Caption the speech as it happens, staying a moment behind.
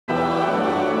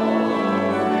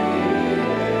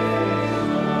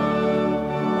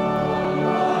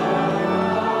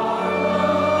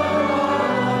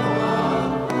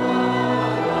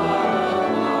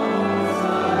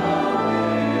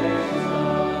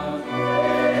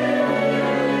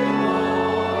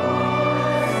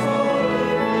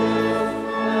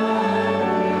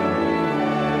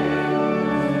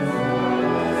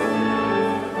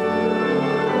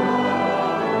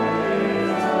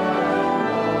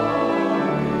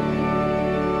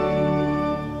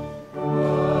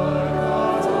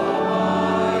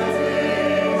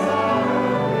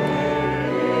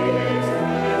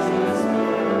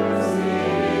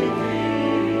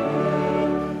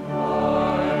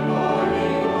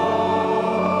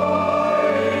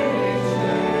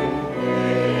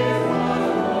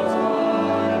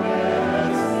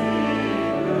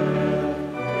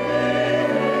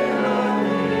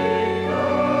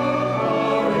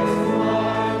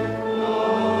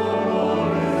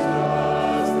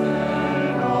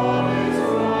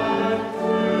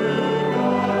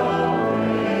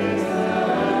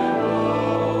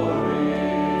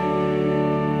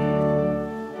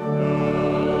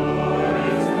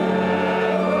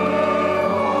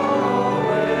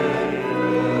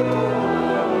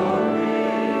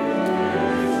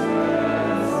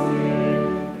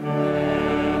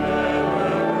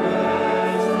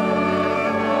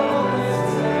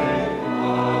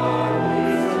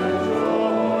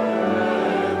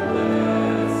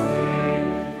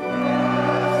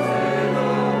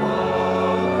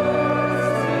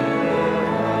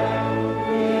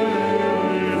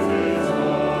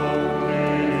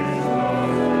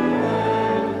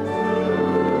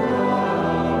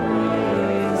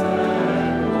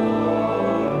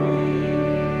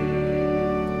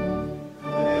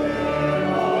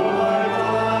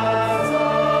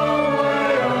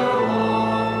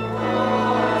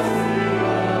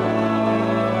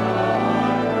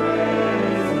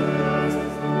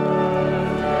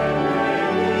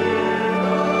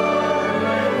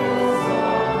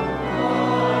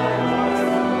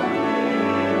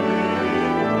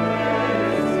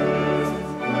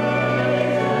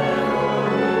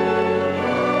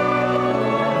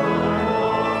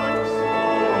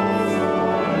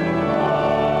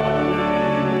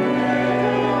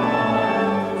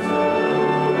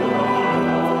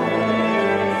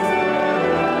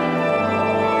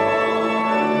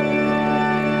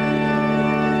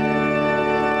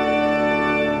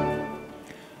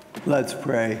Let's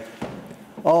pray.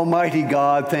 Almighty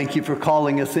God, thank you for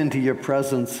calling us into your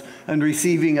presence and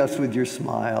receiving us with your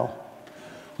smile.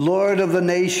 Lord of the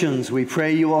nations, we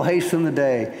pray you will hasten the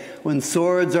day when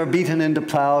swords are beaten into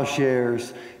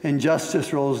plowshares and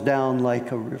justice rolls down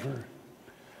like a river.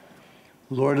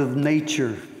 Lord of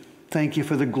nature, thank you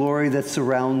for the glory that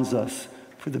surrounds us,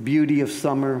 for the beauty of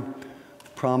summer, the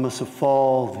promise of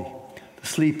fall, the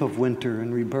sleep of winter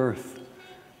and rebirth.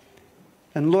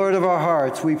 And Lord of our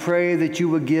hearts, we pray that you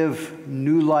would give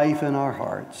new life in our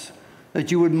hearts, that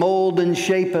you would mold and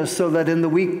shape us so that in the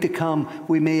week to come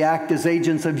we may act as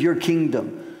agents of your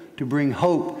kingdom to bring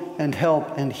hope and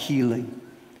help and healing.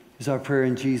 Is our prayer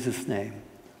in Jesus' name.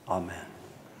 Amen.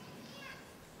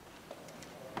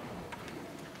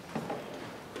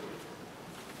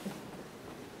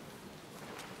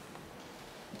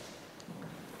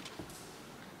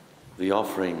 The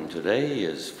offering today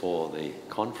is for the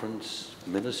conference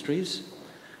ministries.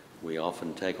 We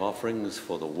often take offerings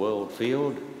for the world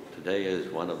field. Today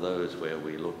is one of those where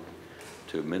we look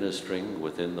to ministering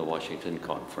within the Washington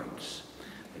Conference.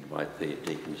 Invite the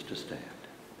deacons to stand.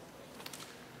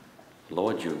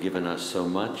 Lord, you've given us so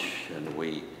much, and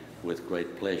we, with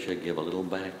great pleasure, give a little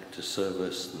back to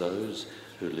service those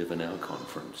who live in our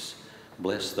conference.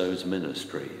 Bless those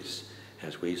ministries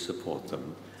as we support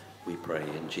them. We pray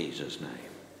in Jesus' name.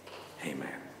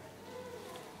 Amen.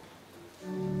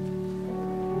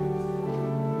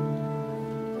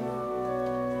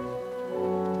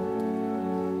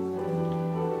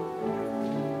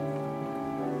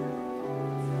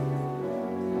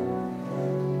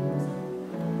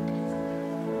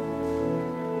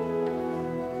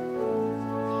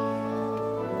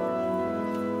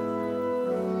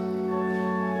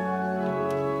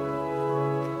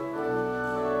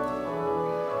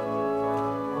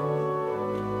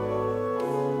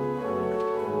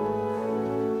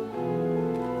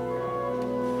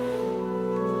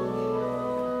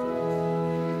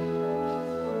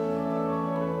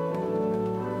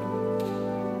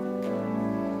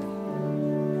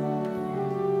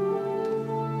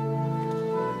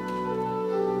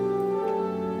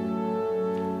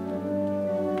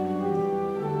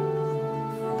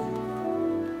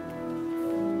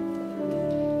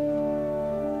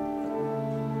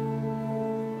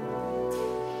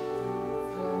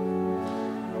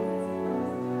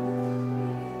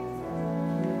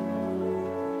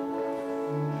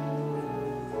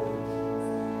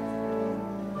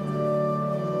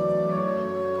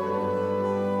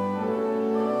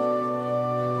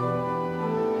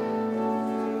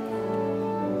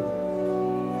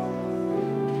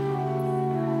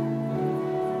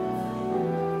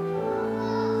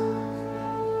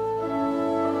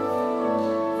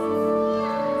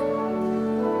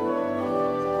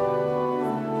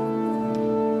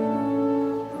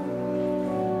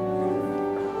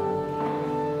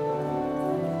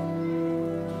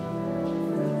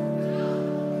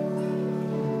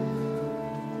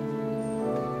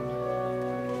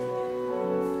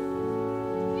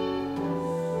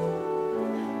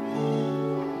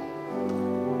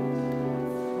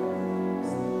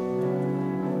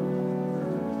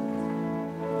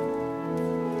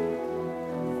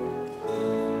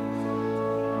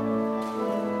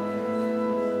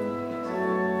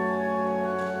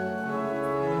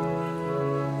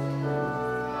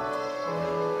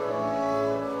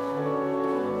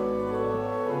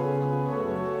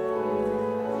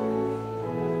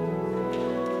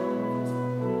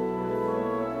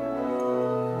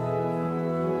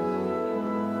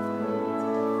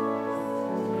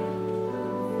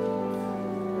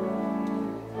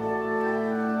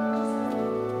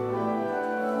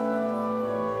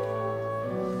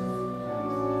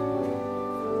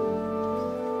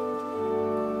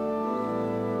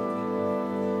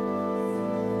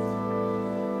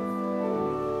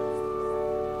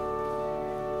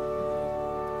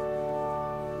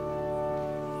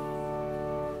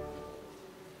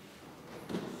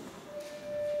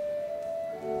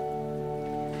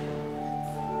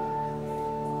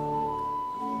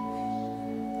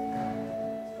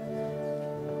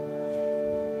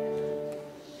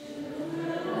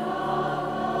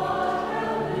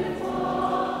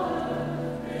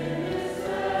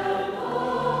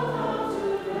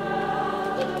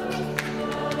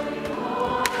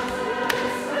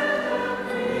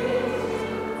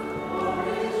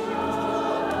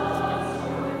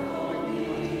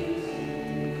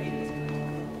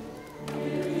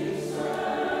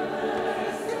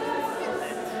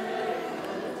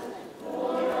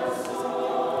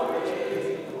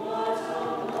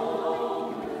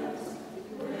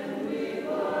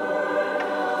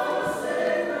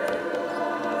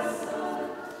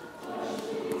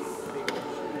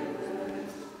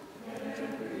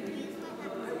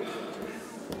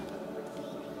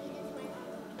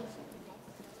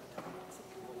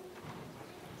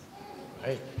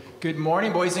 Hey, good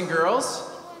morning, boys and girls.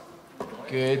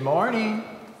 Good morning.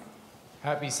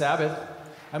 Happy Sabbath.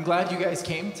 I'm glad you guys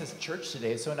came to church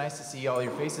today. It's so nice to see all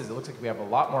your faces. It looks like we have a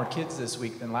lot more kids this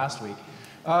week than last week.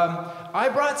 I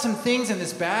brought some things in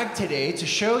this bag today to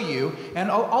show you, and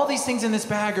all these things in this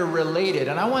bag are related,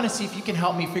 and I want to see if you can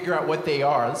help me figure out what they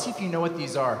are. Let's see if you know what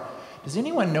these are. Does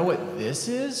anyone know what this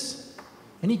is?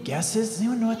 Any guesses? Does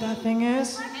anyone know what that thing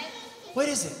is? What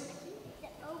is it?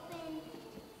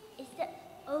 It's the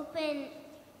open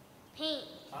paint.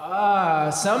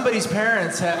 Somebody's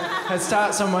parents has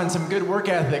taught someone some good work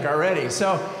ethic already.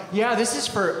 So, yeah, this is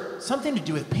for something to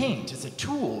do with paint. It's a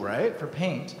tool, right, for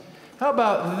paint. How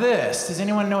about this? Does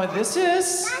anyone know what this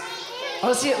is? Oh,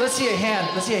 let's see a hand.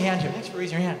 Let's see a hand here. Thanks for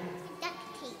raising your hand. Duct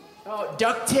tape. Oh,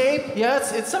 duct tape? Yeah,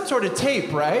 it's some sort of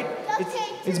tape, right? Duct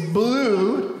tape. It's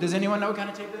blue. Does anyone know what kind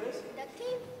of tape that is? Duct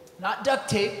tape. Not duct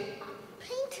tape.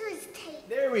 Painter's tape.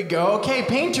 There we go. Okay,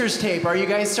 painter's tape. Are you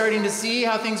guys starting to see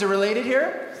how things are related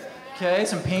here? Okay,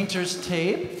 some painter's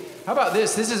tape. How about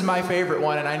this? This is my favorite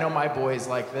one, and I know my boys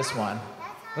like this one.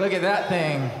 Look at that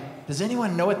thing. Does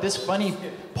anyone know what this funny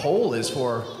pole is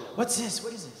for? What's this?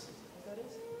 What is this?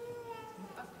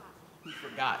 We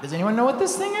forgot. Does anyone know what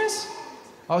this thing is?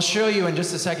 I'll show you in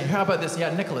just a second. How about this?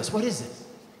 Yeah, Nicholas, what is it?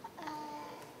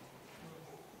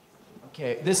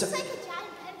 Okay, this... It's like a giant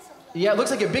pencil. Yeah, it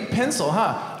looks like a big pencil,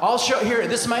 huh? I'll show... Here,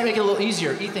 this might make it a little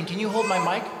easier. Ethan, can you hold my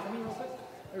mic?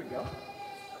 There we go.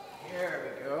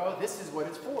 There we go. This is what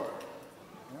it's for.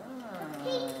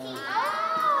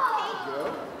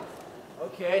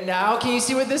 Okay, now can you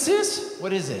see what this is?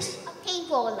 What is this? A paint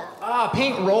roller.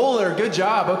 Paint roller. Good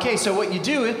job. Okay, so what you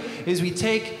do is we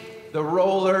take the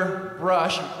roller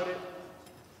brush and put it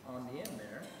on the end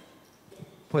there.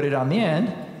 Put it on the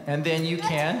end, and then you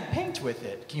can paint with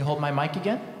it. Can you hold my mic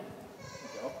again? There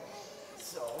you go.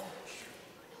 So.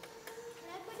 Can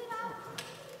I put it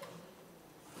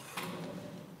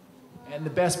on? And the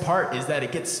best part is that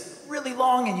it gets really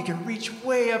long and you can reach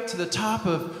way up to the top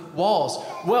of walls.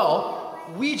 Well,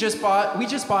 we just bought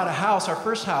a house, our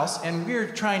first house, and we're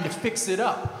trying to fix it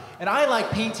up. And I like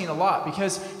painting a lot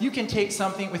because you can take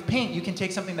something, with paint, you can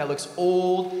take something that looks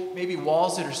old, maybe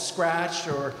walls that are scratched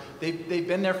or they've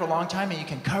been there for a long time, and you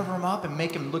can cover them up and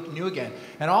make them look new again.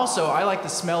 And also, I like the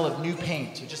smell of new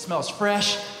paint. It just smells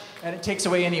fresh and it takes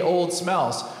away any old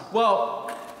smells. Well,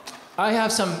 I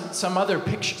have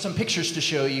some pictures to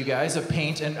show you guys of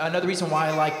paint, and another reason why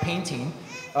I like painting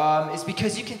is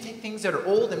because you can take things that are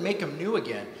old and make them new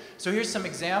again. So here's some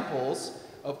examples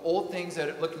of old things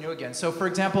that look new again. So for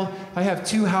example, I have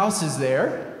two houses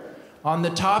there. On the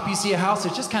top, you see a house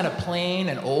that's just kind of plain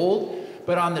and old,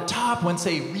 but on the top, once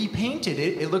they repainted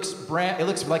it, it looks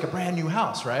like a brand new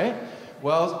house, right?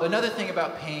 Well, another thing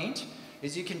about paint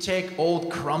is you can take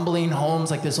old crumbling homes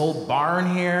like this old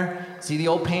barn here. See the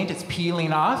old paint? It's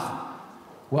peeling off.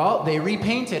 Well, they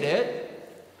repainted it,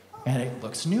 and it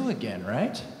looks new again,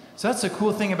 right? So that's the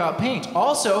cool thing about paint.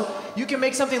 Also, you can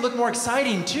make something look more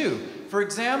exciting too. For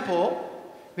example,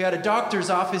 we had a doctor's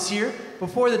office here.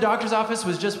 Before, the doctor's office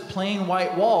was just plain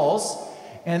white walls,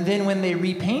 and then when they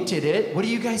repainted it, what do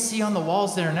you guys see on the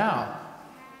walls there now?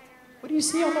 What do you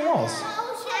see on the walls?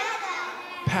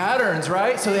 Patterns,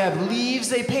 right? So they have leaves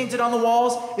they painted on the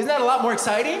walls. Isn't that a lot more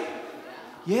exciting?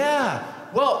 Yeah.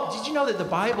 Well, did you know that the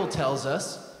Bible tells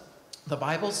us, the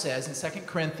Bible says in 2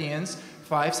 Corinthians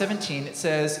 5:17, it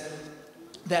says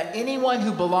that anyone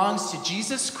who belongs to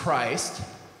Jesus Christ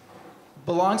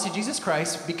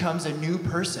becomes a new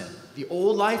person. The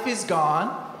old life is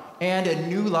gone and a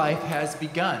new life has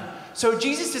begun. So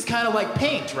Jesus is kind of like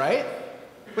paint, right?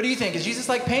 What do you think? Is Jesus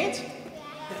like paint?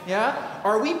 Yeah?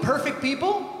 Are we perfect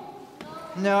people?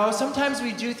 No, sometimes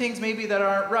we do things maybe that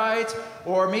aren't right,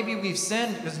 or maybe we've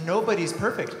sinned because nobody's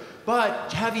perfect.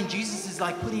 But having Jesus is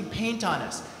like putting paint on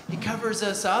us. He covers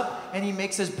us up and he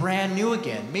makes us brand new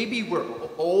again. Maybe we're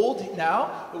old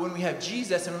now, but when we have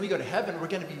Jesus and when we go to heaven, we're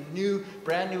going to be new,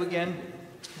 brand new again.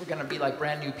 We're going to be like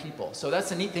brand new people. So that's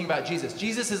the neat thing about Jesus.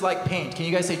 Jesus is like paint. Can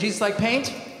you guys say Jesus is like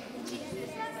paint?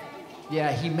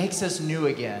 Yeah, he makes us new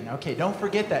again. Okay, don't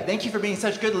forget that. Thank you for being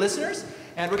such good listeners.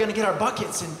 And we're going to get our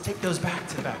buckets and take those back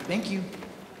to the back. Thank you.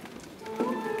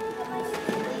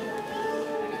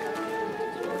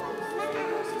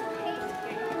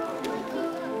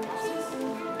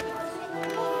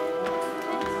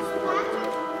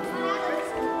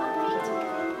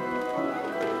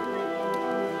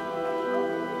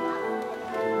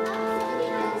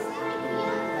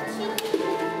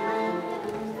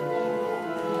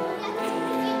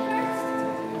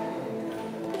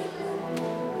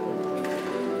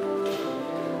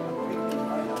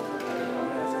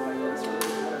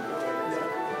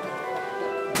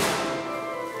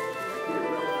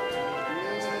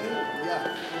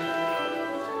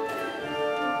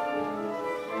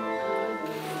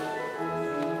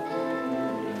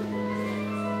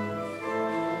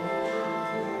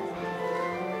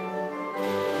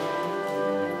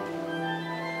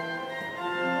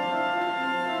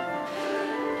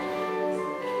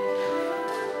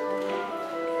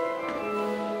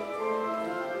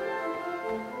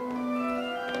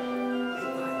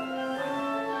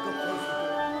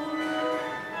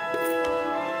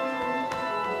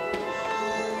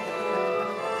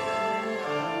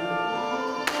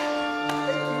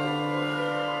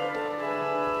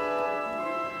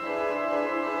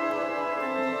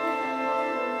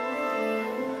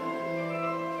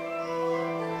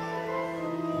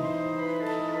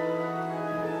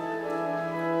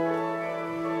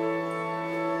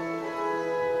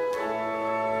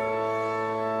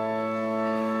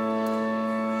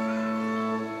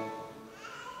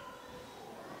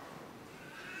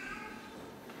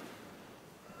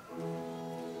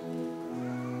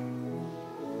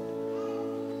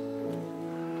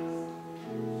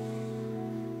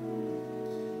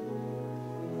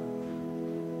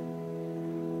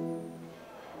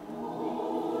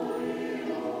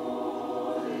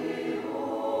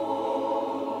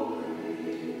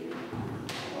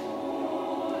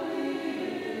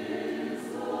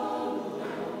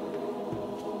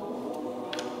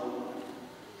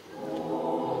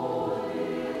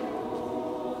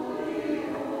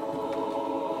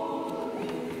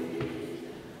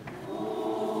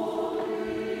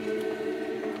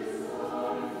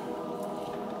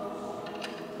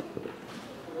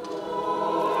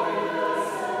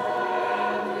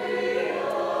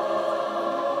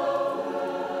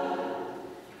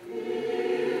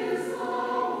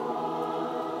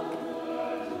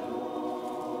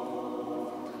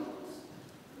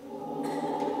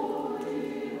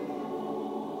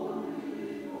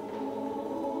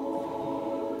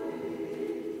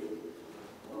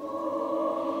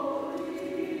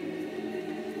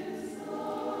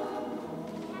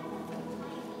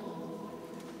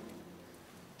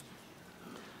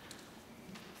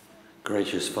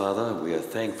 Gracious Father, we are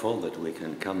thankful that we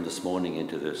can come this morning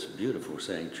into this beautiful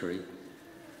sanctuary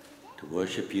to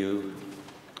worship you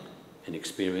and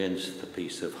experience the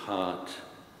peace of heart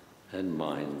and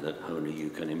mind that only you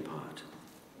can impart.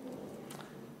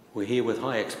 We're here with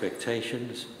high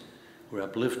expectations. We're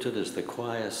uplifted as the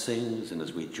choir sings and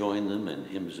as we join them in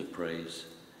hymns of praise.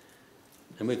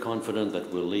 And we're confident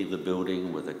that we'll leave the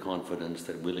building with the confidence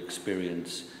that we'll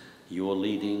experience your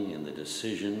leading in the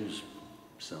decisions,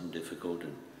 some difficult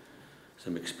and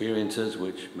some experiences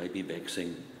which may be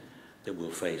vexing, that we'll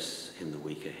face in the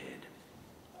week ahead.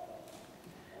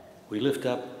 We lift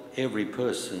up every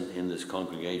person in this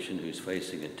congregation who's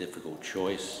facing a difficult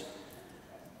choice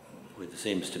where there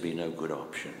seems to be no good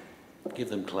option. Give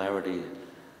them clarity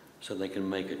so they can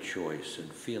make a choice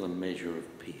and feel a measure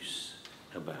of peace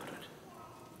about it.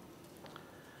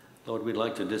 Lord, we'd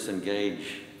like to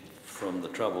disengage from the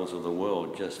troubles of the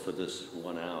world just for this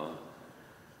 1 hour,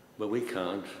 but we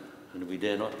can't and we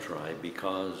dare not try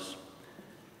because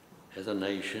as a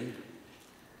nation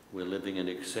we're living in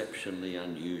exceptionally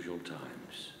unusual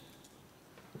times.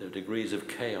 There are degrees of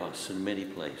chaos in many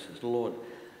places. Lord,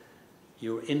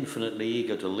 you're infinitely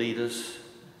eager to lead us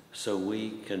so we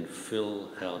can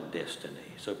fill our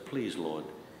destiny. So please, Lord,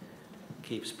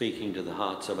 keep speaking to the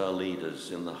hearts of our leaders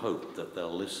in the hope that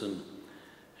they'll listen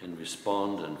and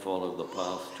respond and follow the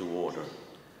path to order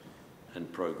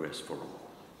and progress for all.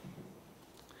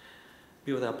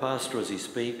 Be with our pastor as he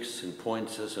speaks and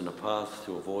points us in a path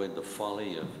to avoid the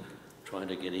folly of trying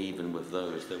to get even with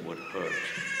those that would hurt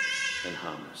and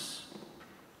harm us.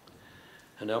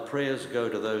 And our prayers go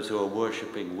to those who are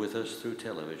worshiping with us through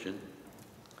television.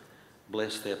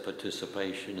 Bless their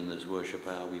participation in this worship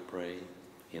hour, we pray,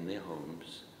 in their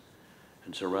homes,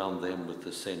 and surround them with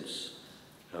the sense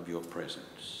of your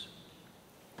presence.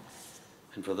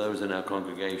 And for those in our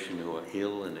congregation who are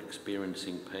ill and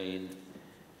experiencing pain,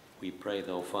 we pray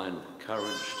they'll find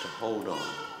courage to hold on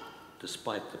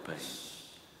despite the pain,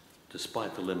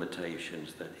 despite the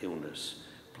limitations that illness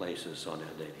places on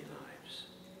our daily lives.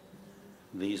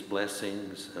 These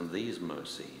blessings and these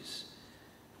mercies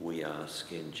we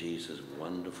ask in Jesus'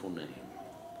 wonderful name.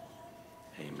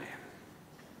 Amen.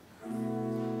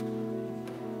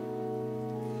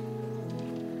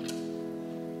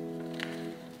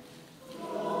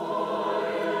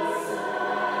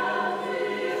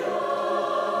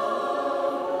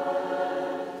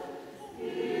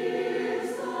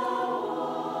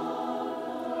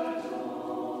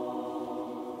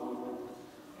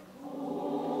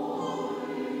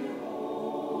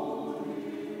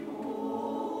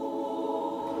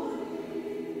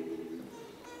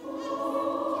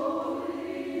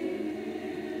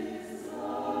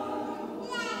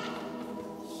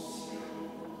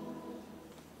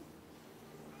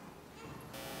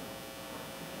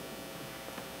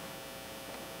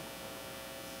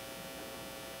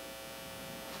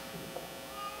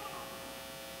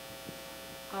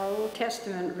 Our Old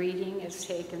Testament reading is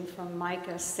taken from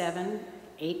Micah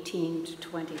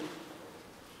 7:18-20.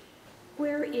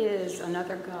 Where is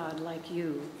another God like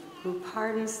you, who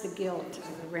pardons the guilt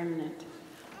of the remnant,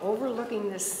 overlooking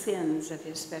the sins of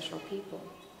his special people?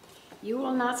 You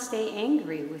will not stay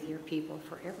angry with your people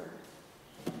forever,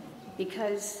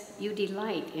 because you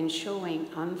delight in showing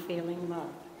unfailing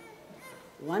love.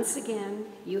 Once again,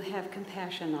 you have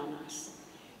compassion on us.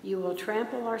 You will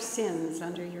trample our sins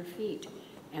under your feet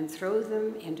and throw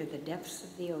them into the depths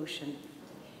of the ocean.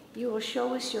 You will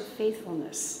show us your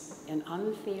faithfulness and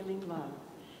unfailing love,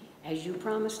 as you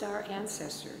promised our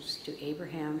ancestors to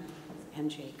Abraham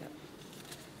and Jacob.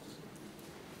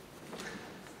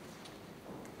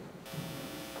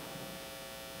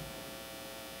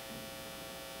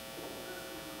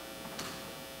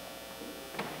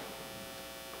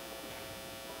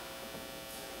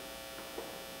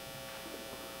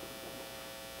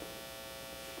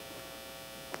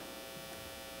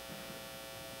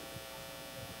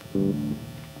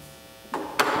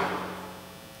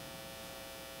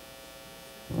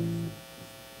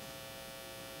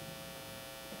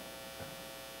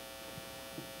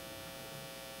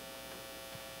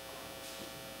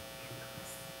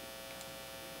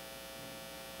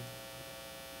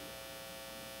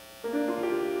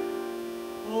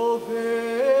 A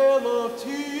veil of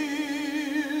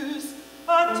tears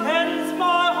attends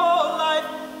my whole life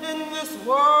in this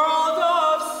world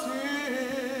of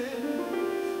sin,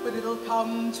 but it'll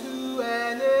come to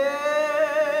an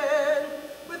end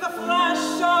with a flash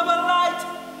of a light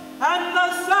and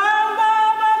the sound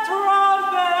of a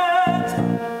trumpet.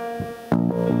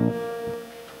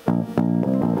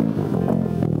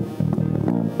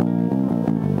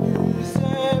 His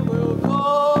day will come.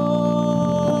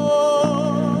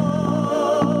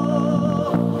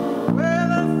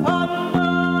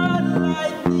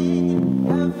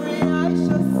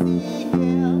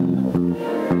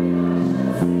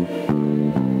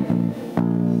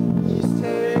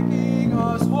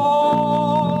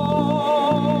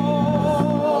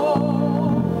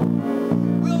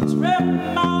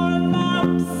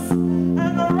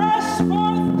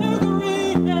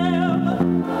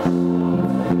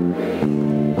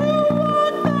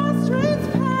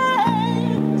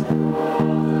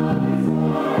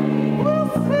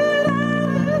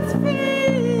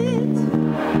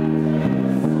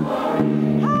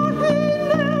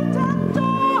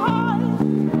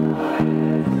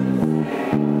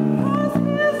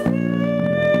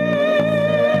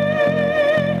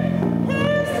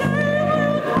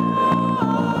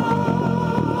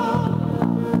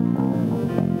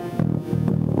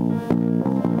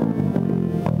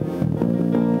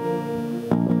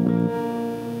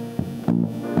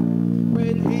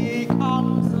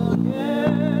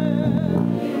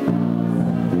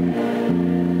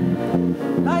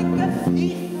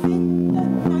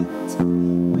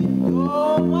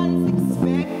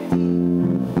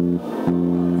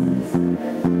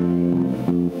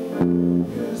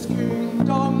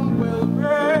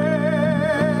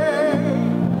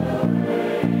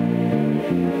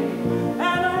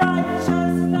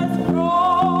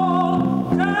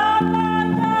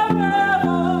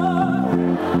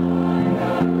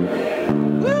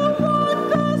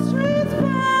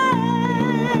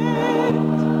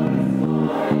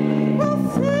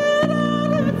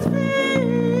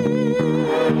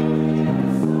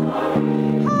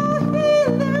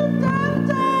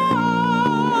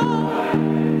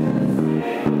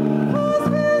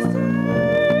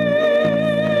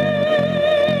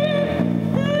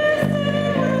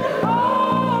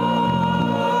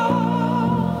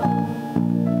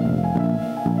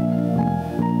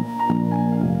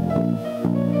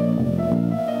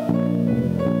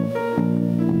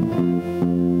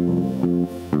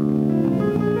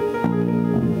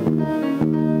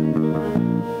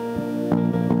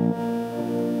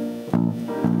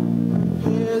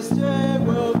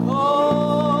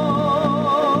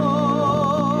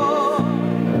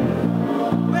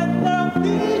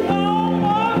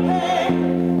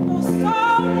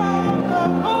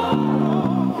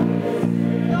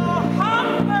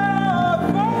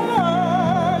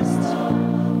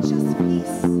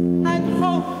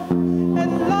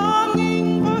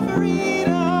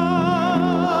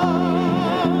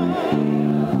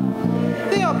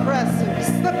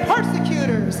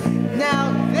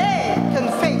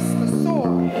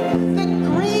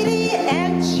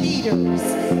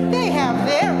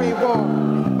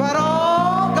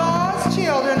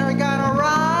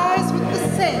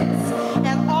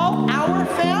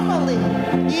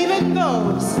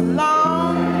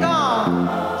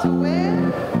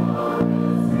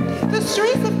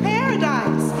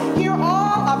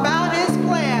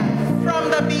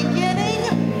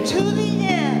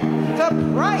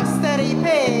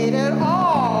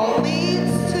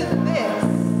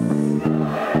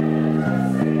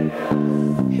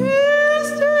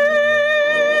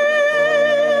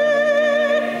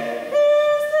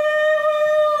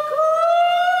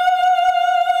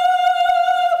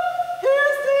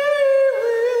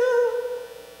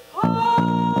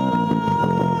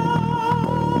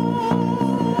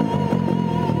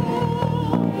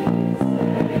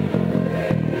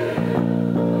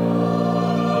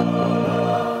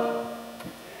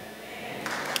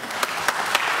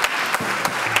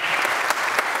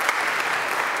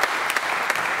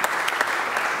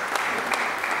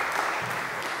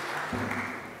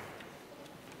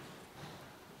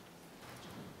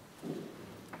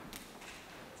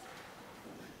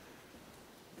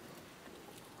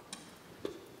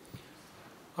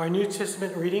 Our New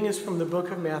Testament reading is from the book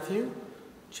of Matthew,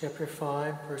 chapter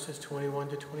 5, verses 21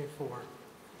 to 24.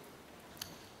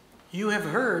 You have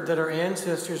heard that our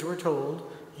ancestors were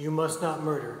told, you must not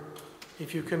murder.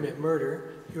 If you commit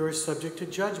murder, you are subject to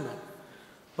judgment.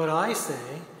 But I say,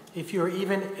 if you are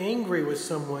even angry with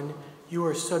someone, you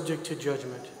are subject to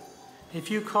judgment.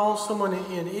 If you call someone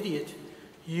an idiot,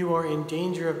 you are in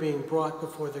danger of being brought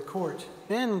before the court.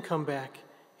 Then come back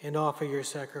and offer your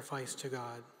sacrifice to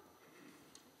God.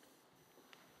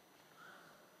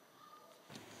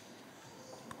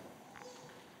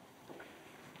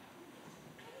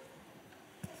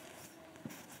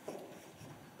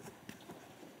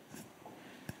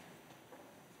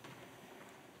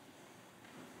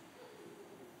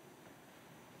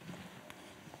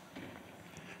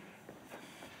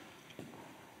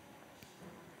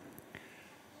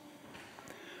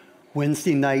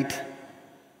 Wednesday night,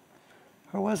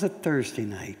 or was it Thursday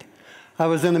night? I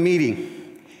was in a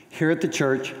meeting here at the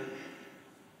church,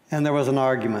 and there was an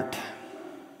argument.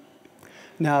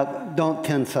 Now, don't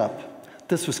tense up.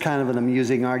 This was kind of an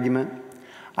amusing argument.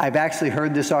 I've actually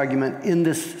heard this argument in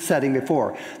this setting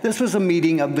before. This was a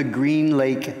meeting of the Green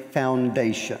Lake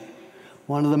Foundation,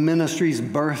 one of the ministries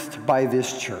birthed by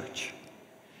this church.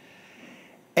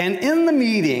 And in the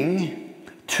meeting,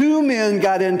 two men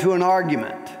got into an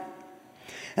argument.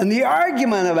 And the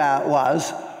argument about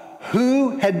was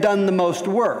who had done the most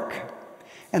work.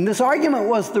 And this argument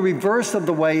was the reverse of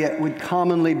the way it would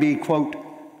commonly be, quote,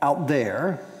 out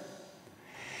there.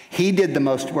 He did the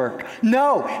most work.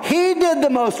 No, he did the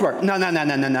most work. No.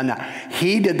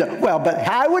 He did the, well, but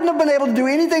I wouldn't have been able to do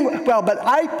anything. Well, but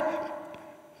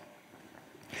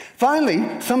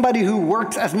finally, somebody who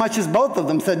works as much as both of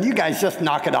them said, you guys just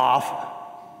knock it off.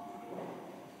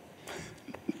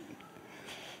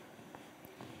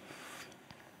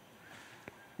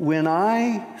 When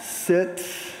I sit,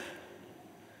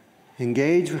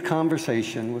 engage with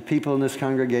conversation with people in this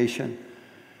congregation,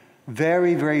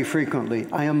 very, very frequently,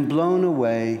 I am blown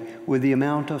away with the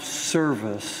amount of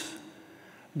service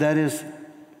that is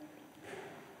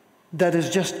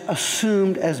just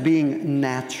assumed as being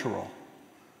natural.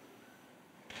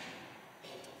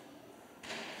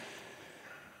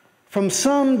 From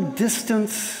some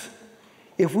distance,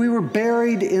 if we were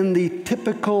buried in the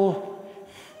typical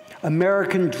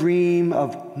American dream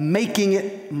of making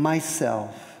it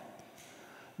myself,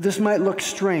 this might look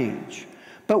strange.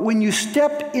 But when you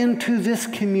step into this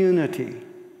community,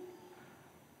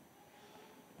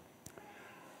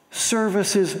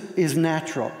 service is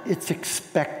natural. It's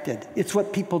expected. It's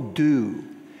what people do.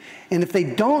 And if they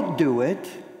don't do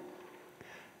it,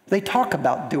 they talk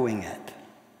about doing it.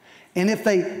 And if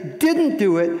they didn't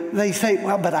do it, they say,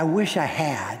 well, but I wish I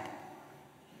had.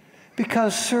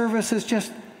 Because service is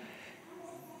just,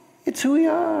 it's who we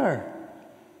are.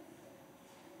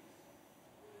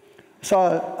 I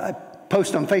saw a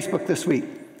post on Facebook this week.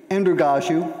 Andrew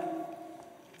Gaju,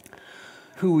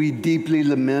 who we deeply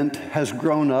lament, has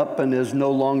grown up and is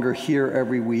no longer here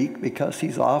every week because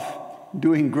he's off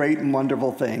doing great and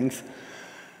wonderful things.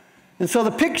 And so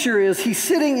the picture is he's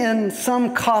sitting in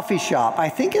some coffee shop. I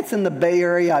think it's in the Bay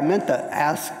Area. I meant to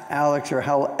ask Alex or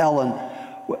Ellen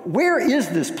Where is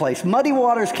this place? Muddy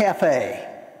Waters Cafe.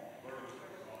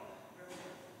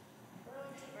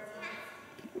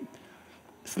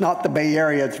 It's not the Bay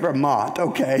Area, it's Vermont,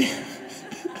 okay.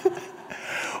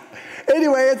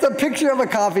 Anyway, it's a picture of a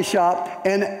coffee shop,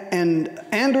 and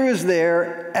Andrew is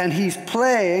there, and he's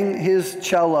playing his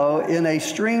cello in a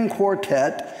string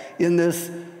quartet in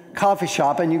this coffee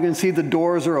shop, and you can see the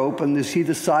doors are open, you see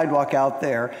the sidewalk out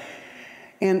there.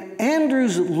 And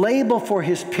Andrew's label for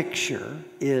his picture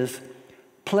is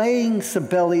playing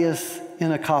Sibelius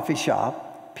in a coffee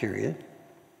shop, period.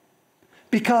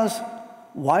 Because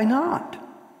why not?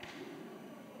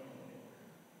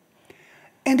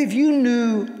 And if you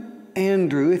knew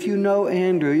Andrew, if you know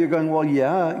Andrew, you're going, well,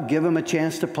 yeah, give him a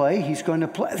chance to play. He's going to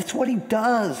play. That's what he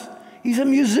does. He's a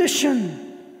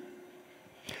musician.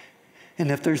 And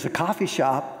if there's a coffee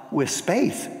shop with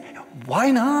space,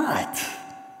 why not?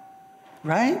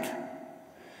 Right?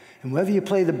 And whether you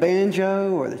play the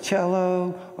banjo or the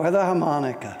cello or the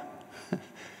harmonica,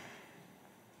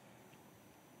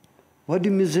 what do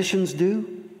musicians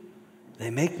do? They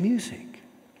make music.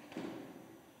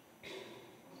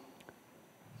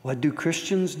 What do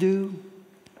Christians do?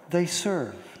 They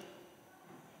serve.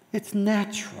 It's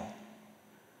natural.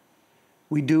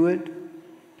 We do it.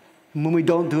 And when we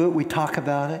don't do it, we talk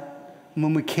about it. And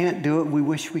when we can't do it, we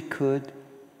wish we could.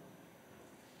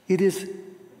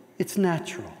 It's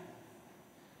natural.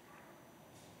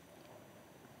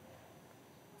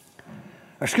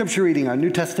 Our scripture reading, our New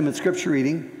Testament scripture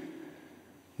reading,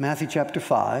 Matthew chapter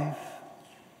 5.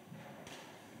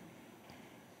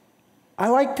 I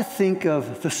like to think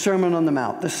of the Sermon on the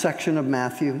Mount, this section of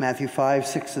Matthew 5,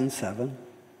 6, and 7,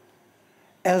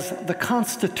 as the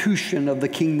constitution of the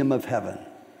kingdom of heaven.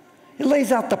 It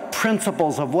lays out the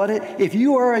principles of if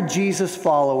you are a Jesus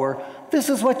follower, this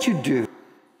is what you do.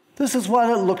 This is what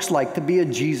it looks like to be a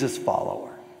Jesus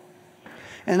follower.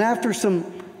 And after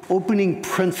some opening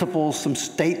principles, some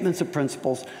statements of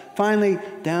principles, finally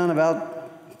down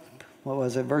about,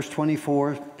 verse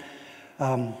 24,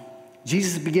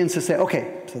 Jesus begins to say,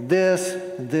 okay, so this,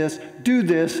 do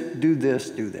this, do this,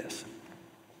 do this.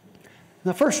 In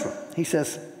the first one, he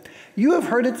says, you have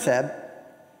heard it said,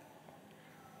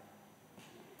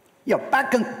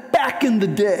 back in the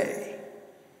day,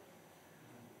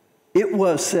 it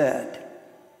was said,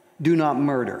 do not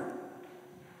murder.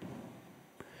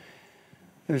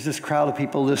 There's this crowd of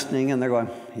people listening, and they're going,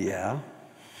 yeah,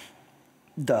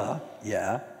 duh,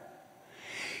 yeah.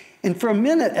 And for a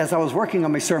minute, as I was working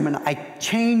on my sermon, I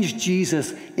changed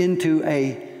Jesus into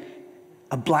a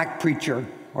black preacher,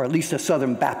 or at least a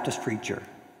Southern Baptist preacher.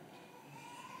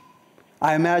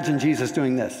 I imagine Jesus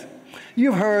doing this.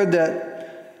 You've heard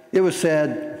that it was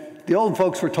said, the old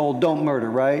folks were told, don't murder,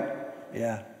 right?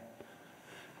 Yeah.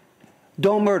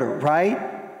 Don't murder,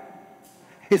 right?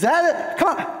 Is that it?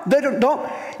 Come on, they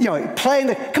don't playing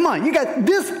the, come on, you got,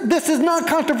 this is not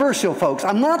controversial, folks.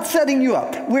 I'm not setting you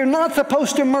up. We're not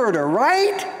supposed to murder,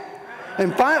 right?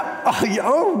 And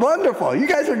oh, wonderful, you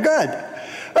guys are good.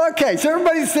 Okay, so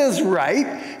everybody says right,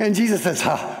 and Jesus says,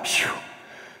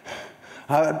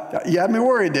 you had me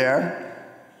worried there.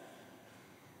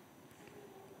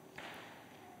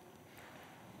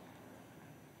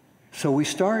 So we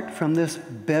start from this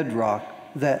bedrock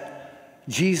that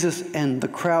Jesus and the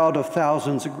crowd of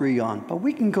thousands agree on. But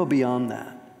we can go beyond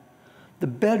that. The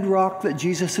bedrock that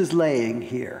Jesus is laying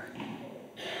here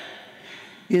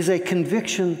is a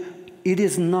conviction. It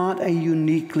is not a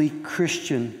uniquely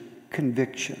Christian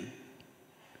conviction.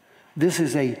 This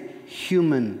is a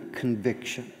human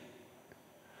conviction.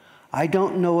 I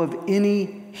don't know of any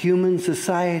human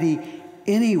society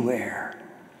anywhere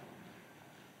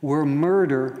where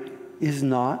murder is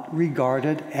not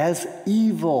regarded as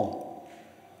evil.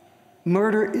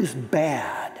 Murder is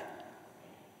bad.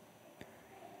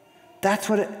 That's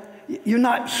what you're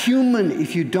not human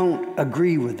if you don't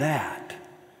agree with that.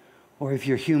 Or if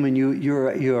you're human,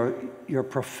 you're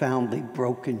profoundly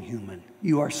broken human.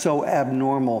 You are so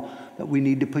abnormal that we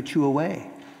need to put you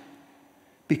away.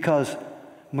 Because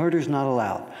murder's not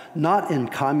allowed. Not in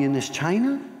communist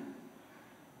China.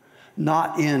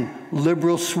 Not in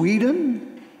liberal Sweden.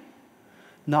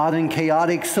 Not in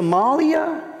chaotic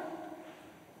Somalia.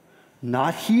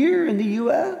 Not here in the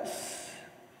U.S.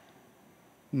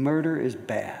 Murder is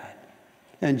bad.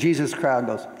 And Jesus' crowd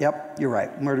goes, yep, you're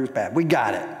right. Murder's bad. We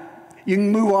got it. You can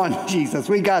move on, Jesus.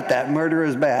 We got that. Murder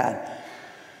is bad.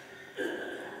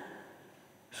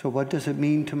 So what does it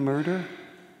mean to murder?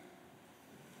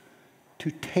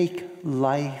 To take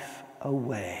life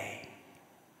away.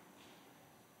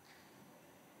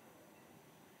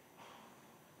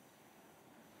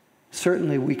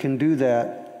 Certainly we can do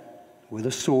that with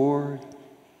a sword,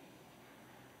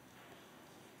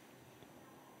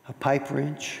 a pipe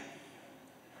wrench,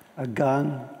 a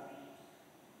gun.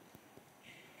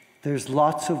 There's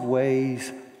lots of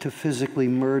ways to physically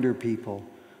murder people,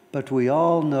 but we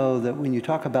all know that when you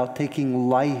talk about taking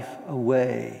life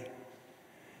away,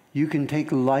 you can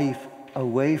take life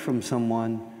away from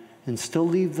someone and still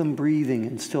leave them breathing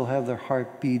and still have their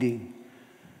heart beating,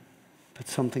 but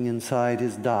something inside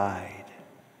has died.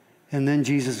 And then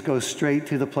Jesus goes straight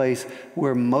to the place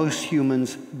where most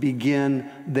humans begin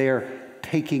their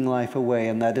taking life away,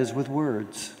 and that is with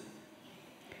words.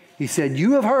 He said,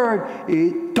 you have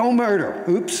heard, don't murder.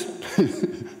 Oops,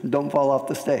 don't fall off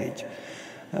the stage.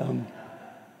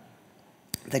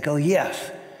 They go,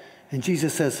 yes. And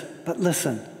Jesus says, but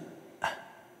listen,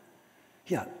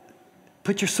 yeah,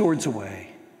 put your swords away.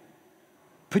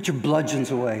 Put your bludgeons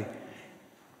away.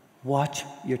 Watch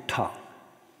your tongue.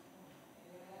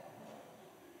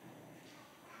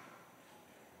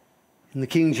 In the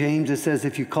King James, it says,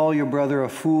 if you call your brother a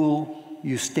fool,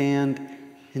 you stand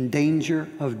in danger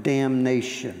of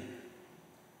damnation.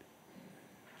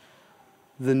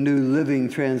 The New Living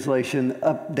Translation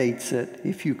updates it.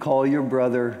 If you call your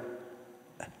brother,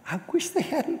 I wish they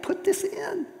hadn't put this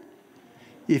in.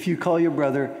 If you call your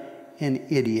brother an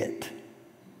idiot.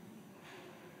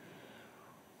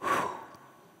 Whew,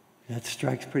 that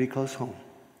strikes pretty close home.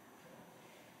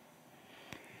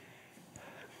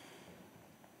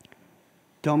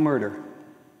 Don't murder.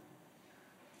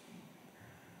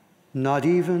 Not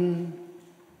even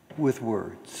with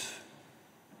words.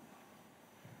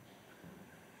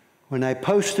 When I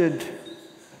posted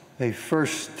a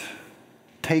first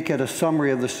take at a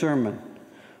summary of the sermon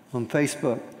on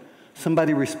Facebook,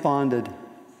 somebody responded,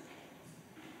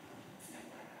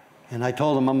 and I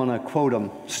told him I'm going to quote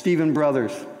him. Stephen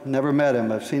Brothers, never met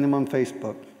him, I've seen him on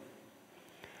Facebook.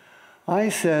 I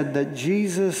said that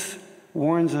Jesus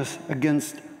warns us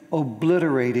against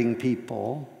obliterating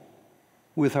people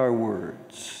with our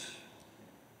words.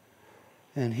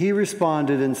 And he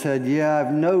responded and said, yeah,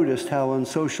 I've noticed how on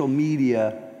social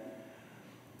media,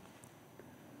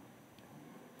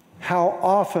 how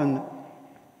often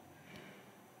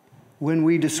when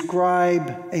we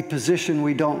describe a position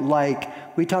we don't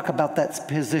like, we talk about that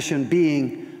position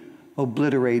being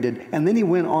obliterated. And then he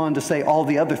went on to say all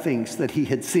the other things that he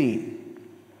had seen.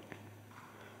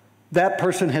 That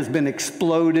person has been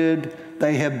exploded,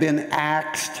 they have been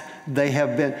axed, they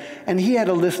have been, and he had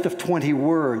a list of 20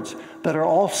 words that are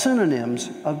all synonyms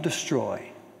of destroy.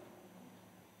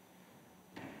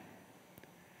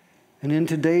 And in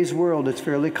today's world, it's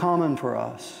fairly common for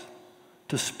us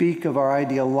to speak of our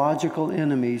ideological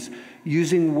enemies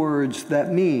using words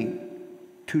that mean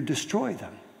to destroy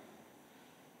them.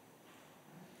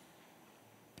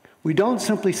 We don't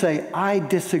simply say, I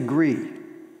disagree.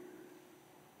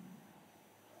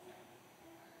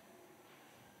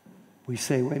 We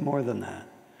say way more than that.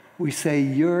 We say,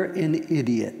 you're an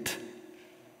idiot.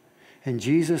 And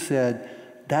Jesus said,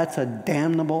 that's a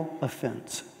damnable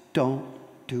offense. Don't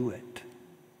do it.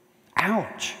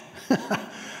 Ouch.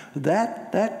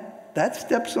 That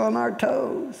steps on our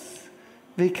toes.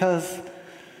 Because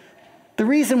the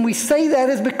reason we say that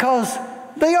is because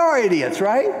they are idiots,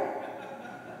 right?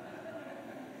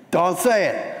 Don't say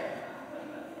it.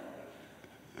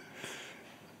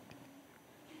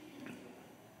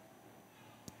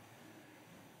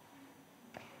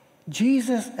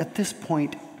 Jesus, at this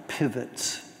point,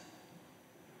 pivots.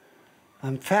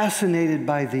 I'm fascinated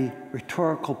by the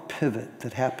rhetorical pivot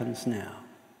that happens now.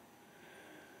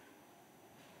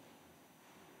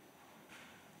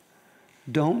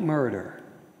 Don't murder.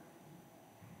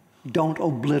 Don't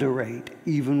obliterate,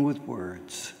 even with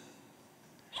words.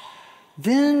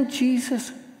 Then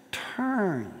Jesus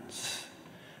turns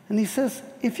and he says,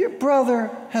 if your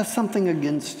brother has something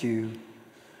against you,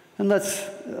 and let's,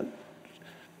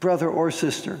 brother or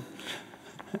sister,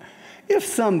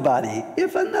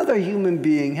 if another human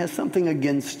being has something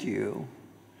against you,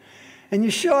 and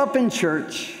you show up in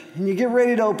church and you get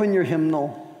ready to open your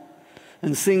hymnal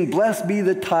and sing, blessed be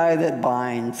the tie that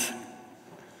binds,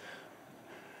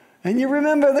 and you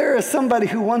remember there is somebody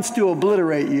who wants to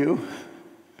obliterate you,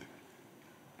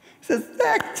 he says,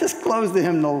 just close the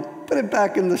hymnal, put it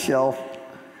back in the shelf,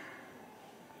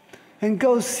 and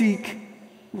go seek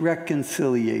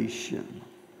reconciliation.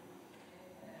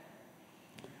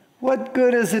 What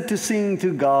good is it to sing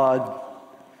to God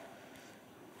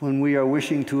when we are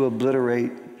wishing to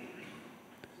obliterate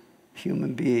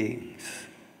human beings?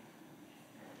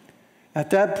 At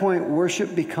that point,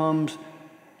 worship becomes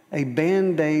a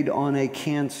Band-Aid on a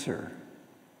cancer.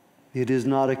 It is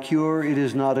not a cure, it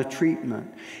is not a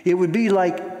treatment. It would be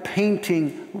like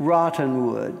painting rotten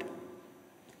wood.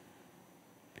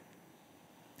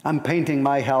 I'm painting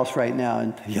my house right now,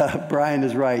 and yeah, Brian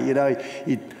is right. You know,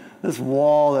 this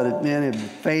wall that it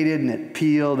faded and it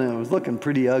peeled and it was looking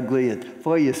pretty ugly.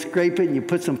 Boy, you scrape it and you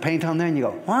put some paint on there and you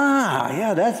go, wow,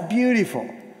 yeah, that's beautiful.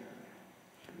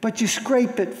 But you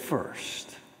scrape it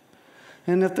first.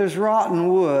 And if there's rotten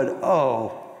wood,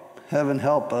 oh, heaven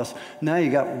help us, now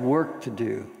you got work to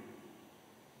do.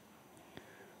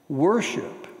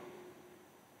 Worship,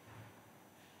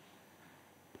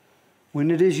 when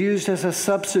it is used as a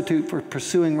substitute for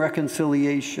pursuing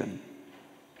reconciliation,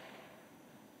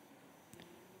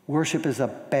 worship is a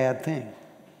bad thing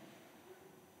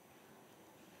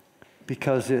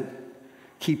because it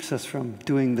keeps us from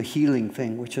doing the healing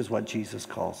thing, which is what Jesus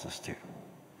calls us to.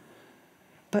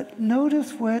 But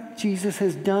notice what Jesus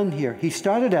has done here. He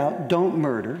started out, don't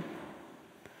murder,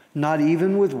 not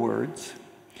even with words.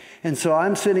 And so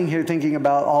I'm sitting here thinking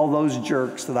about all those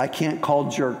jerks that I can't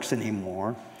call jerks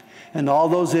anymore, and all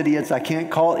those idiots I can't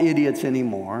call idiots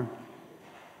anymore.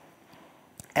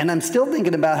 And I'm still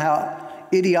thinking about how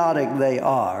idiotic they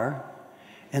are.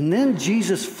 And then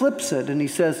Jesus flips it and he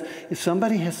says, if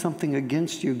somebody has something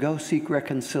against you, go seek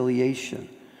reconciliation.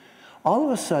 All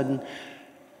of a sudden,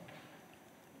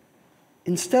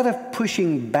 instead of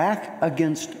pushing back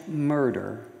against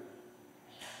murder,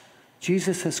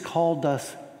 Jesus has called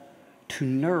us to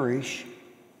nourish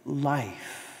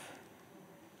life,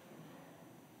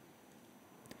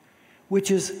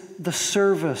 which is the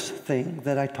service thing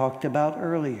that I talked about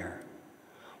earlier.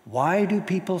 Why do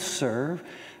people serve?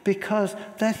 Because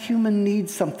that human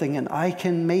needs something, and I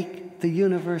can make the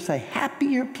universe a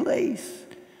happier place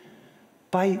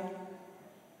by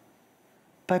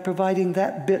providing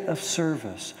that bit of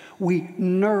service. We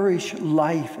nourish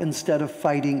life instead of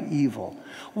fighting evil.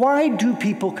 Why do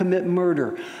people commit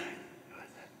murder?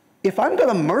 If I'm going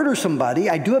to murder somebody,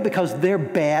 I do it because they're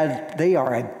bad. They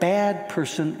are a bad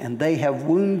person and they have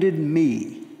wounded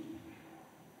me.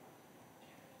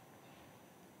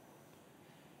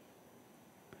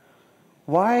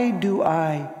 Why do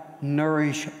I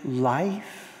nourish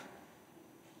life?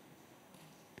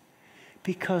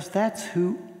 Because that's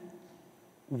who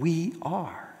we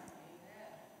are.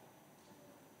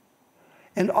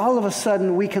 And all of a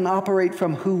sudden we can operate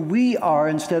from who we are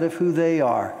instead of who they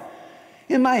are.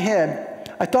 In my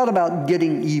head, I thought about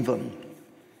getting even.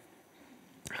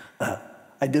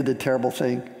 I did a terrible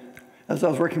thing. As I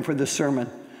was working for this sermon,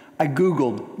 I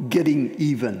Googled getting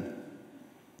even.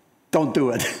 Don't do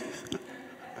it.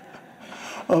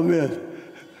 Oh, man.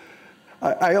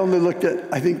 I only looked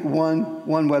at, I think, one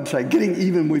website, getting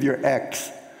even with your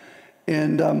ex.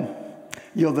 And,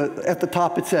 at the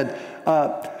top it said,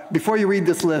 before you read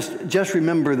this list, just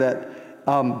remember that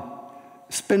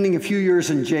spending a few years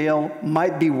in jail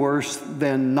might be worse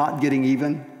than not getting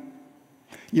even.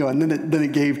 And then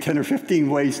it gave 10 or 15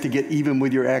 ways to get even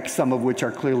with your ex, some of which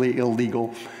are clearly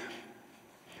illegal.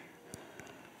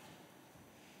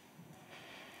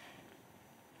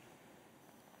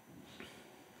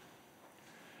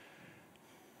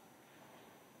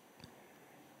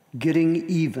 Getting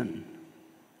even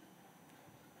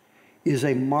is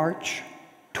a march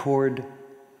toward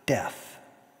death.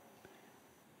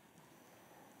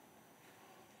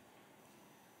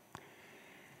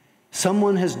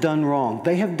 Someone has done wrong.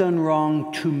 They have done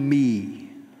wrong to me.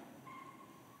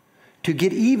 To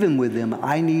get even with them,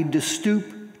 I need to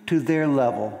stoop to their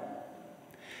level.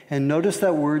 And notice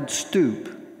that word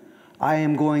stoop. I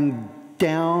am going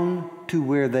down to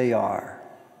where they are.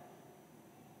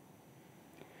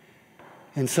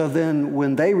 And so then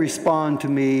when they respond to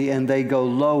me and they go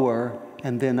lower,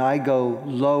 and then I go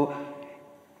low,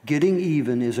 getting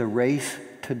even is a race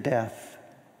to death.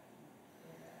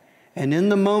 And in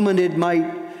the moment it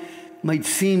might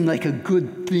seem like a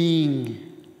good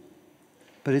thing,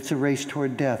 but it's a race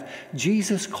toward death.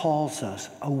 Jesus calls us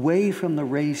away from the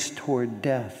race toward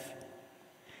death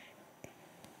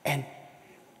and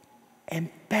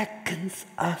beckons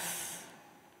us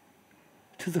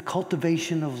to the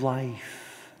cultivation of life.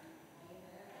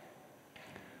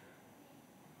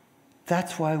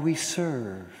 That's why we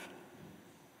serve.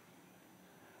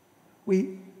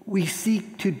 We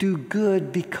seek to do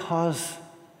good because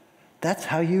that's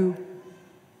how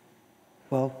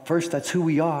first that's who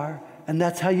we are, and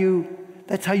that's how you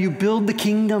build the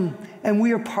kingdom, and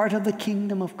we are part of the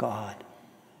kingdom of God.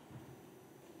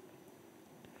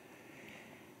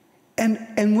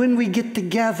 And when we get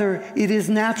together, it is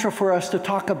natural for us to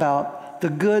talk about the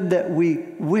good that we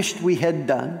wished we had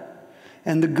done,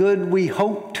 and the good we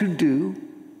hope to do,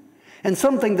 and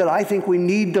something that I think we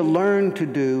need to learn to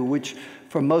do, which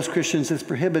for most Christians is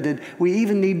prohibited. We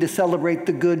even need to celebrate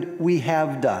the good we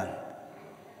have done.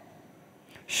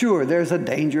 Sure, there's a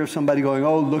danger of somebody going,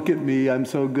 oh, look at me, I'm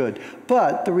so good.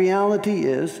 But the reality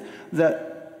is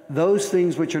that those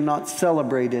things which are not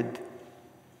celebrated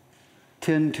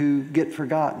tend to get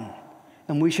forgotten.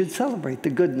 And we should celebrate the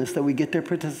goodness that we get to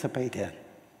participate in.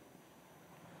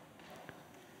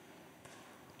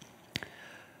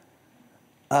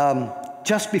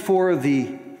 Just before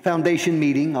the foundation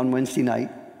meeting on Wednesday night,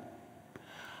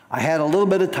 I had a little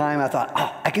bit of time. I thought,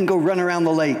 oh, I can go run around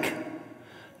the lake.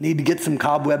 Need to get some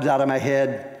cobwebs out of my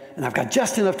head. And I've got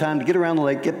just enough time to get around the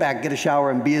lake, get back, get a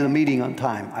shower, and be at the meeting on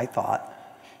time, I thought.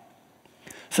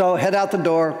 So head out the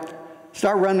door,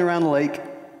 start running around the lake.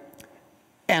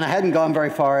 And I hadn't gone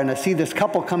very far, and I see this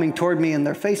couple coming toward me, and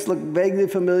their face looked vaguely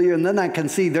familiar, and then I can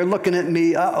see they're looking at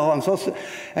me. Uh-oh, I'm supposed to.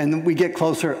 And we get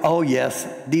closer. Oh, yes,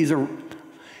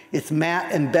 it's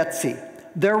Matt and Betsy.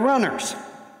 They're runners.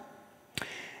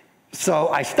 So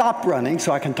I stopped running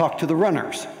so I can talk to the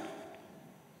runners.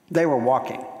 They were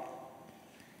walking.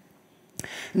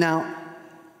 Now,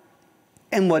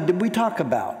 and what did we talk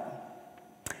about?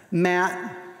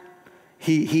 Matt,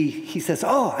 he says,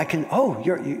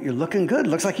 you're looking good.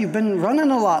 Looks like you've been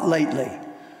running a lot lately.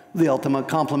 The ultimate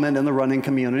compliment in the running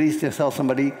community is to tell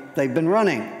somebody they've been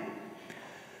running.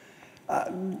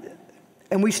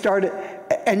 And we started,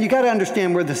 and you got to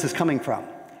understand where this is coming from.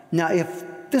 Now, if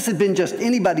this had been just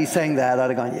anybody saying that, I'd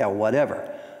have gone, yeah, whatever.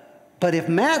 But if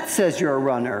Matt says you're a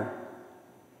runner,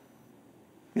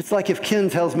 it's like if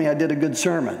Ken tells me I did a good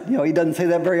sermon. You know, he doesn't say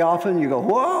that very often. You go,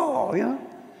 whoa, you know.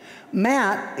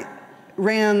 Matt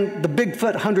ran the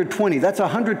Bigfoot 120. That's a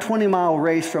 120-mile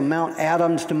race from Mount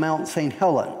Adams to Mount St.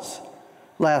 Helens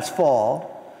last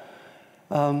fall.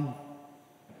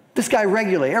 This guy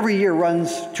regularly, every year, runs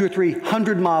 200 or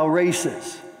 300-mile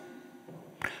races.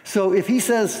 So if he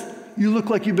says, you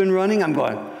look like you've been running, I'm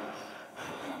going,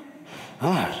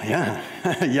 oh, yeah,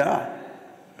 yeah.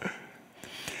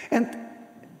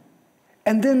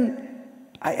 And then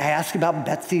I asked about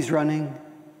Betsy's running,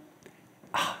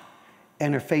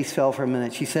 and her face fell for a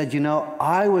minute. She said, you know,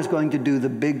 I was going to do the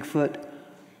Bigfoot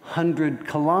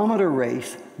 100-kilometer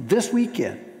race this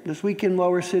weekend while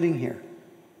we're sitting here.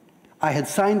 I had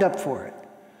signed up for it.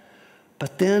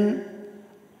 But then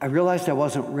I realized I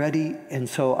wasn't ready, and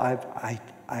so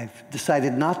I've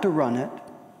decided not to run it.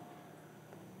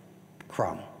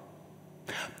 Crumb.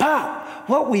 But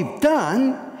what we've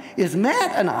done is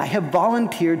Matt and I have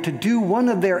volunteered to do one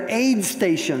of their aid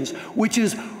stations, which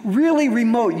is really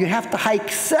remote. You have to hike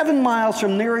 7 miles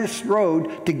from nearest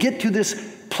road to get to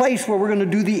this place where we're going to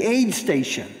do the aid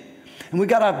station. And we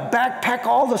got to backpack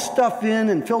all the stuff in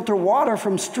and filter water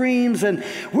from streams, and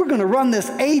we're going to run this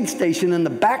aid station in the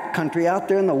back country out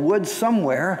there in the woods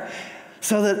somewhere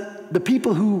so that the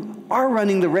people who are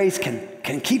running the race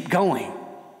can keep going.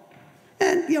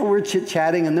 And, you know, we're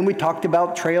chit-chatting, and then we talked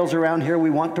about trails around here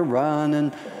we want to run,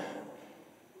 and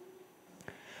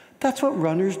that's what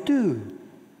runners do.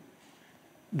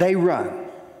 They run.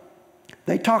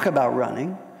 They talk about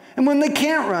running, and when they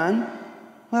can't run,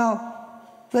 well,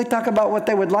 they talk about what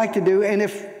they would like to do, and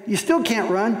if you still can't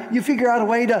run, you figure out a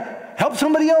way to help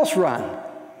somebody else run.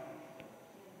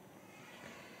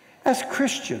 As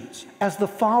Christians, as the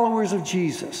followers of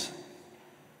Jesus,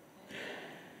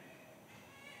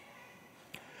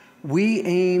 we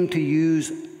aim to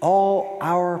use all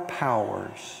our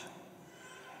powers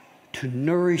to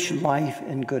nourish life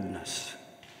and goodness,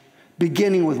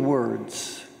 beginning with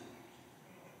words.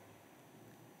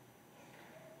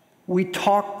 We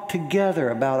talk together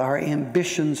about our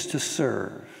ambitions to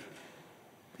serve.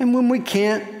 And when we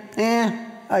can't,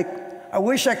 I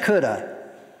wish I coulda.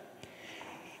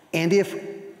 And if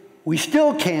we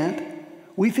still can't,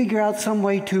 we figure out some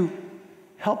way to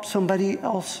help somebody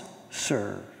else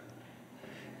serve.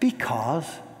 Because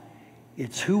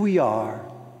it's who we are,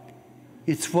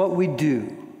 it's what we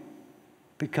do,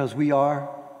 because we are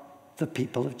the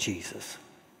people of Jesus.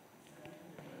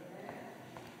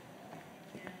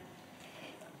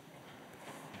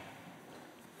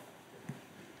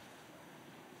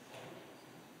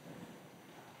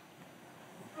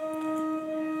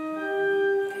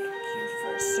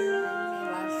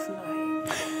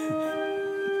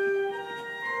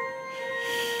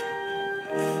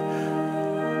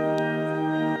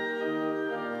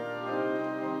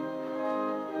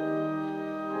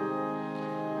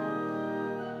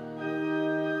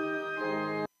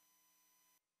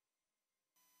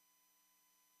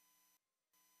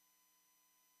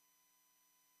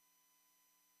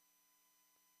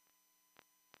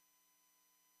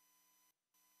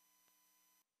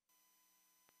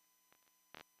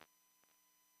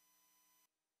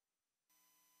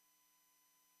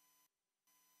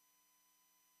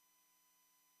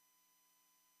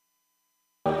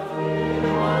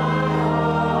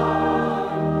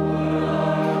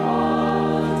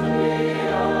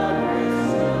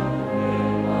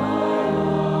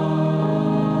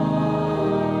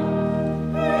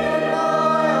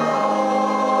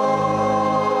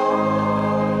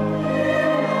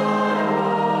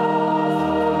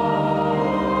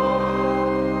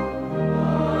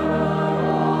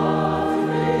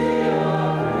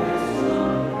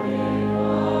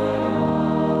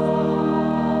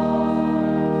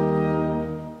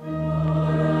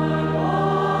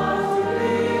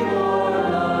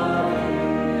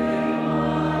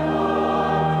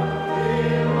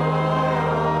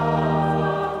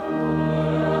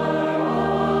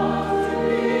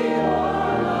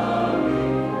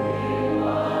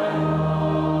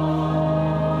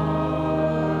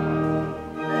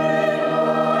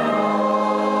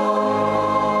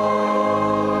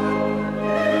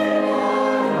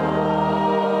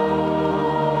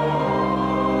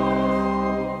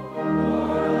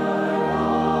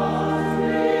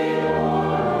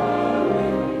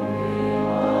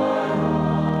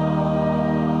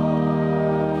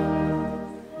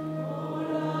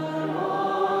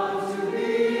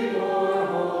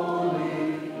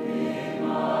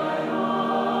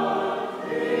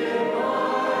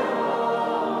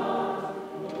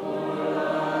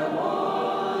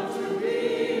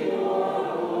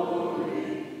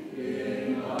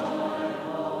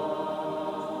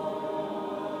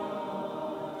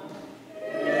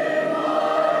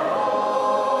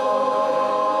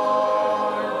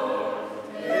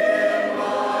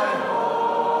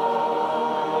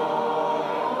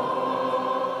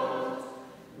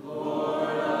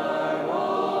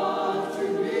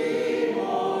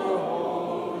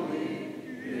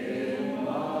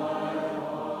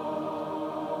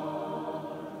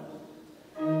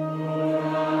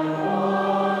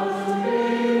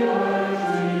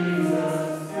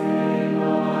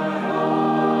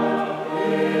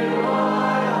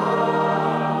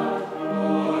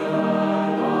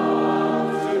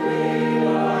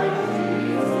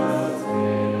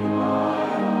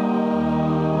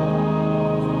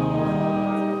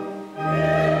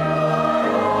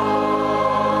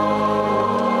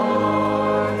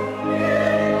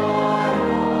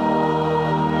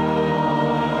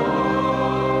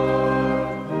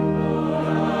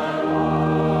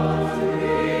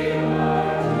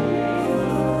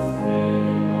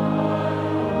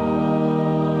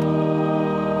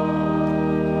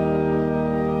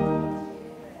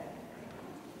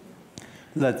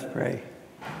 Let's pray.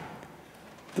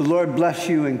 The Lord bless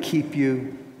you and keep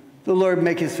you. The Lord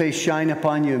make his face shine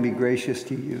upon you and be gracious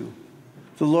to you.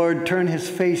 The Lord turn his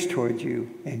face toward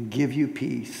you and give you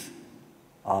peace.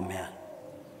 Amen.